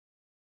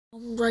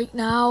Right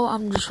now,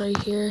 I'm just right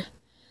here,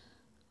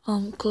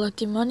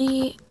 collecting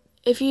money.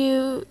 If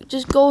you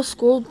just go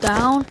scroll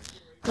down,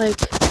 like,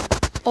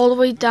 all the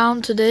way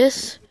down to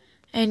this,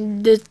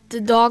 and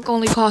the dog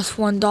only costs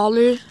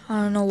 $1.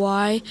 I don't know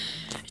why.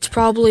 It's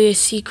probably a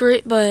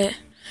secret, but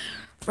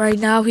right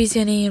now he's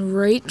getting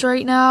raped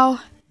right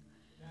now.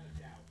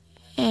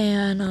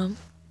 And,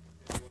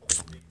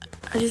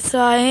 I just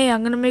thought, hey,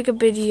 I'm gonna make a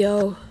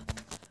video.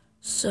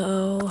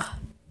 So,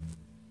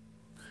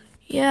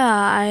 yeah,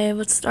 I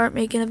would start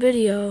making a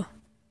video.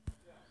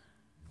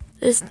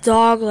 This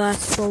dog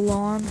lasts so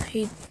long.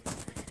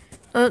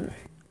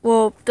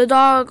 Well, the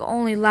dog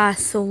only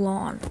lasts so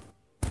long.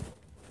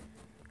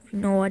 If you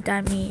know what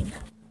I mean.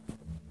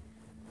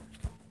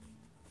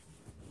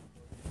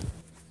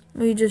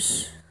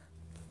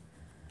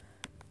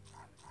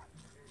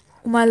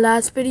 My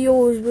last video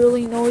was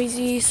really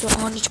noisy, so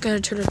I'm just gonna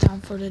turn it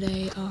down for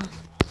today.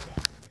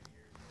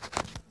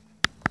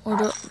 Or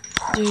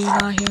do you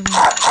not hear me?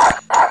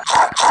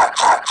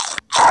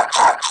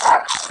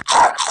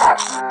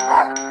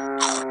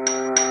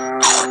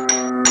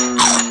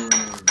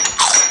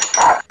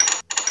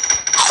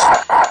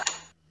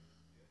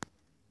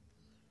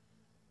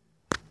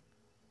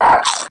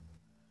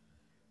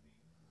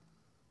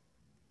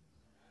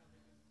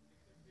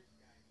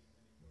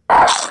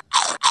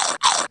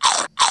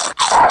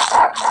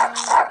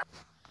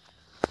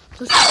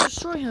 Let's just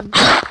destroy him.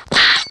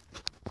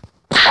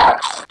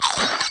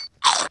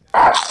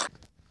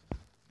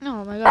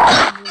 Oh my god.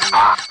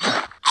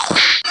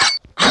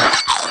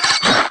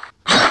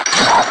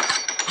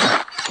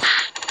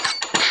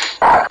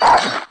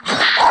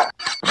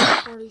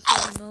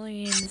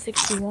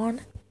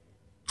 47,061,000.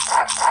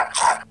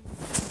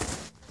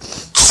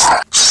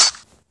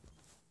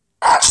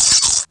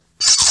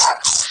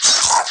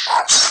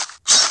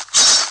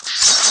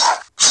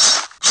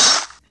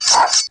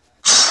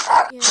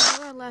 Yeah,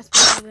 my last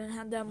video I didn't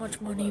have that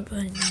much money,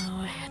 but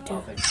now I had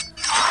to.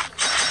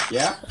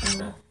 Yeah?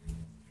 So,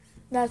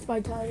 that's my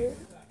tire.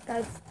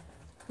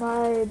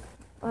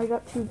 I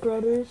got two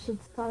brothers,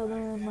 it's Tyler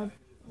and my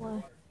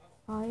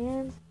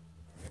Ryan.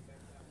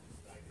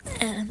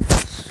 And,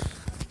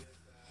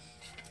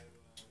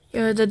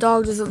 yeah, the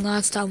dog doesn't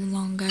last that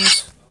long,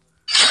 guys.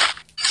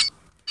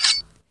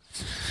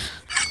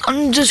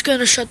 I'm just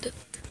gonna shut the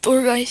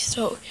door, guys,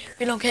 so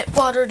we don't get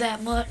water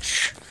that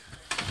much.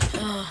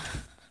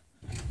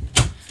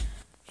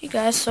 Hey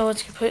guys, so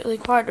it's completely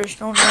quiet. There's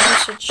no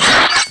noise. It's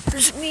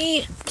just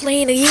me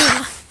playing a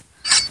game.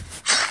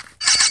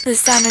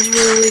 This time it's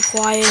really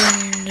quiet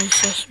and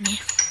it's just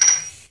me.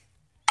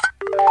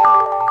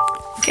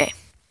 Okay.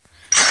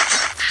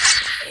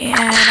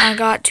 And I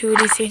got two of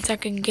these things I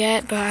can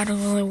get, but I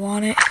don't really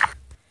want it.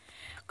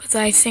 Because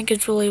I think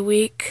it's really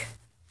weak.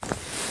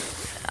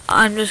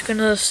 I'm just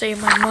gonna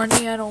save my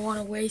money. I don't want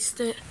to waste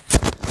it.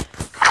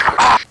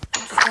 I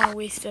just want to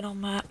waste it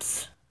on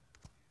maps.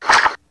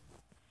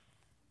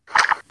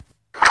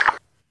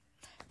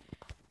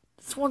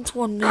 This one's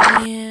 1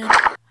 million.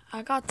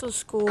 I got the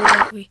school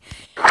that we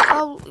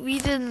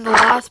did in the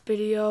last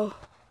video.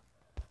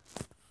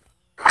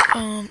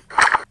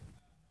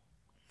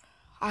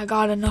 I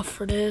got enough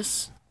for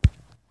this.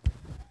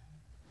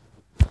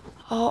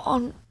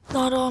 I'll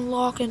not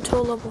unlock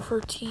until level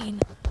 13.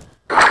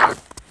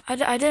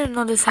 I didn't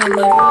know this had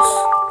levels.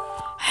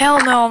 Hell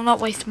no, I'm not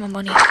wasting my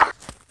money.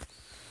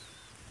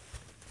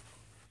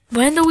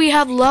 When do we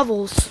have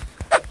levels?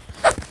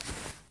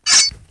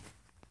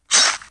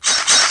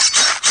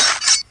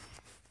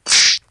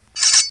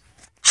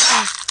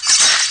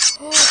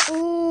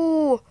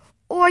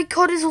 Oh, I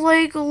cut his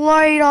leg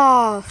right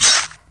off.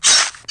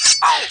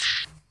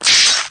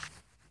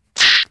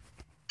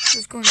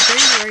 It's going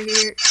crazy right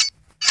here.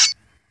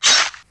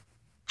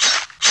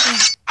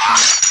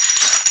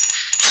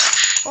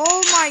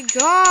 Oh my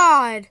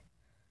god.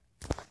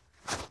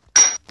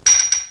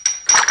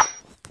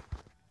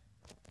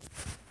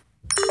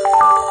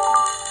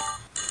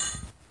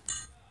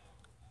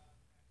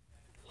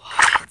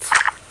 What?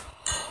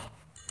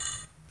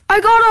 I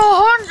got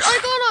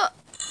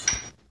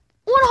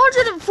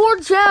 104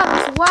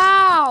 gems.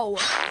 Wow.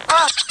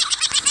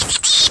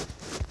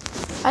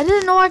 I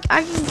didn't know I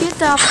can get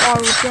that far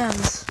with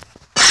gems.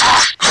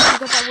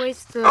 Because I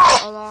wasted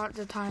a lot of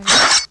the time.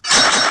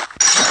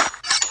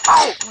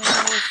 When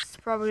I was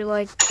probably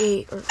like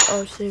 8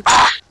 or 6.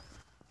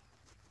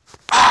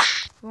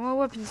 Where my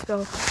weapons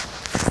go?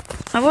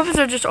 My weapons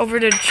are just over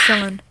there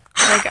chilling.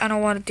 Like, I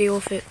don't want to deal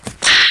with it.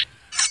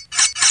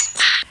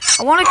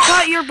 I want to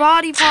cut your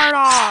body part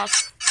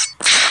off.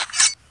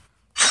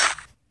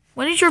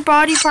 When is your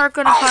body part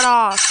gonna cut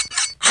off?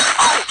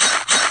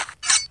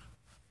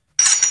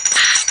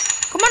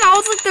 Come on, I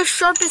was like the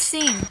sharpest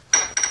thing.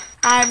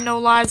 I have no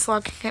lives, so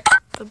I can't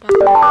put back.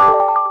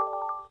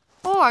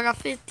 Oh, I got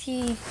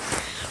 15.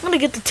 I'm gonna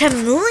get to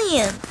 10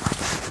 million.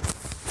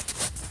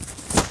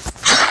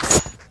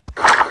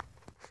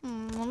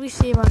 Let me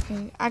see if I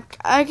can.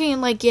 I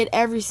can like get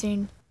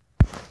everything.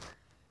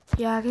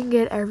 Yeah, I can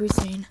get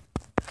everything.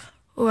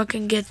 Oh, I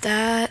can get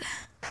that.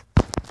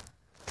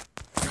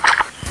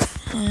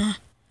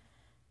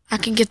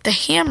 can get the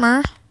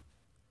hammer.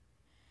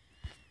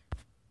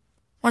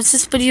 Once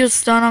this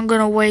video's done, I'm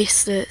gonna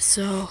waste it,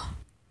 so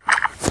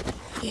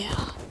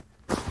yeah.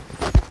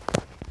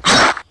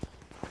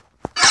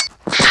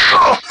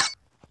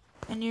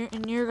 And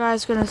you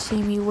guys gonna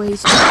see me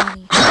waste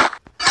money.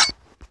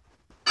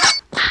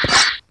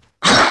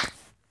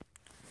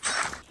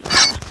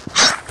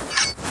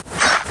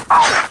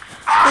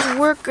 Just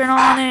working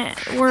on it.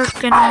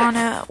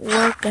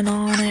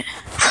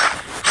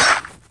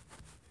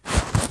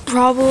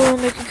 Probably will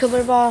make a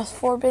Killer Boss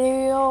 4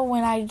 video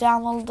when I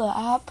download the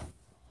app.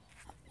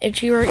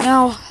 Itchy right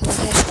now.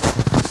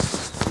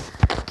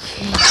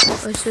 Okay,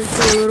 let's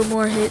just do a little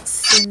more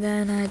hits and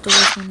then I have to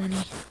waste my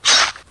money.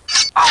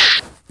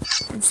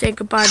 And say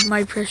goodbye to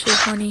my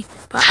precious money.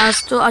 But I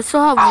still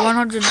have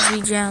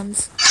 103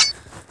 gems.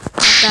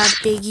 Not that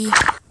biggie.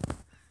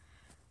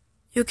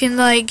 You can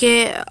like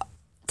get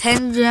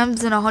 10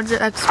 gems and 100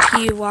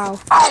 XP. Wow.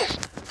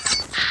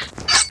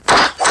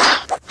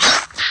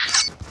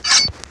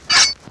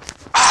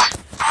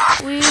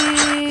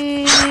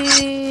 Wee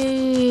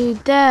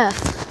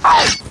death.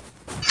 I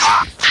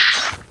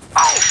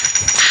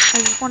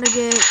just want to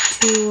get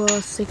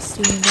to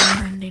 60 and then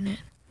I'm ending it.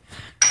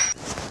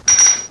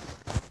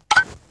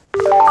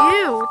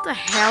 Ew, what the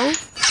hell?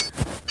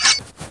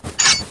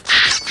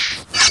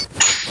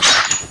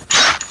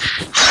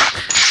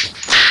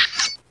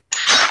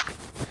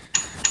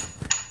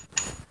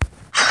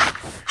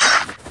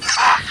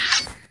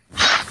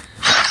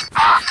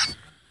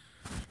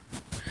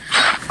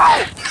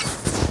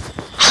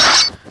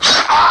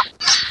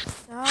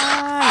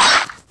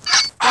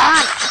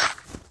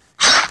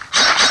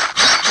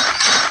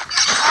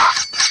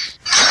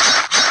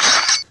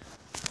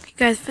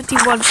 Guys,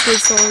 51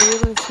 space, so we're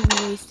gonna see me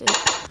waste it.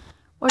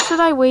 What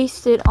should I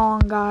waste it on,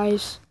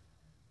 guys?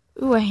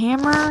 Ooh, a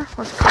hammer.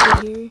 Let's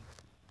put it here.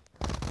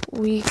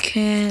 We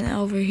can,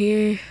 over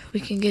here,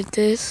 we can get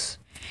this.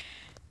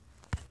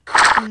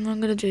 I'm not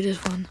gonna do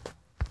this one.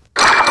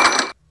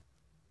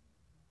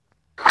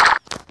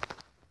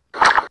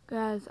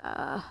 Guys,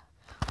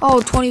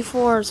 oh,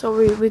 24, so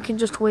we can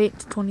just wait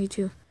to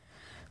 22.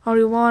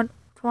 21,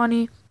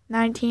 20,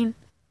 19,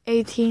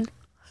 18,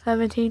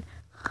 17,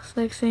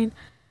 16,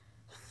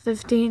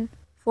 15,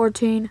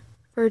 14,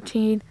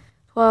 13,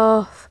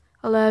 12,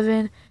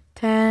 11,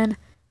 10,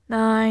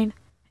 9,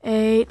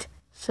 8,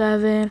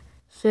 7,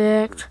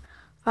 6,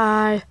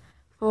 5,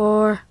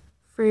 4,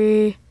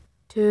 3,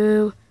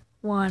 2,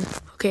 1.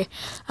 Okay,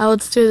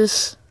 let's do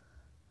this.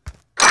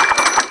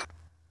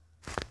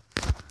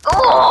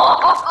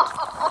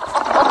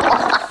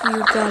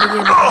 You gotta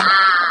get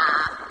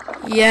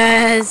in.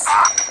 Yes!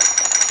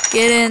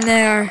 Get in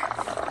there.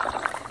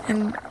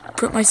 And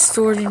put my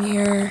sword in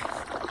here.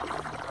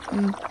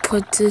 And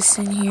put this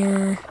in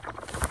here.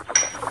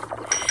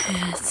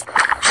 Yes.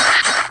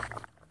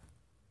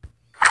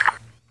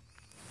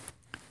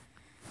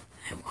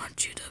 I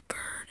want you to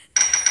burn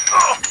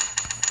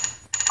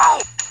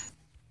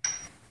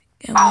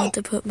in there. I want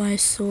to put my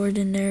sword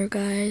in there,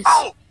 guys.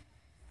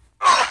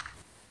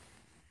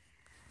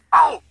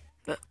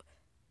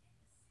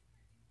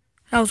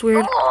 That was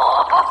weird.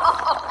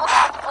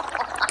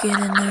 Get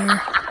in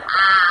there.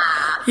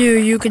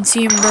 You can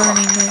see him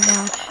burning right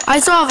now. I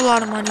still have a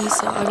lot of money,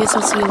 so I guess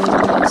I'll see you later,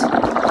 guys.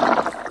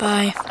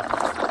 Bye.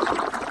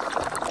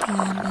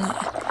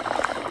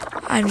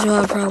 I'm still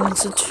having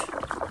problems with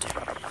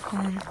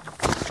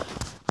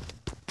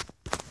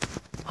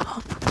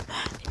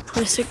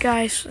press it,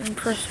 guys. I'm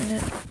pressing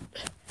it.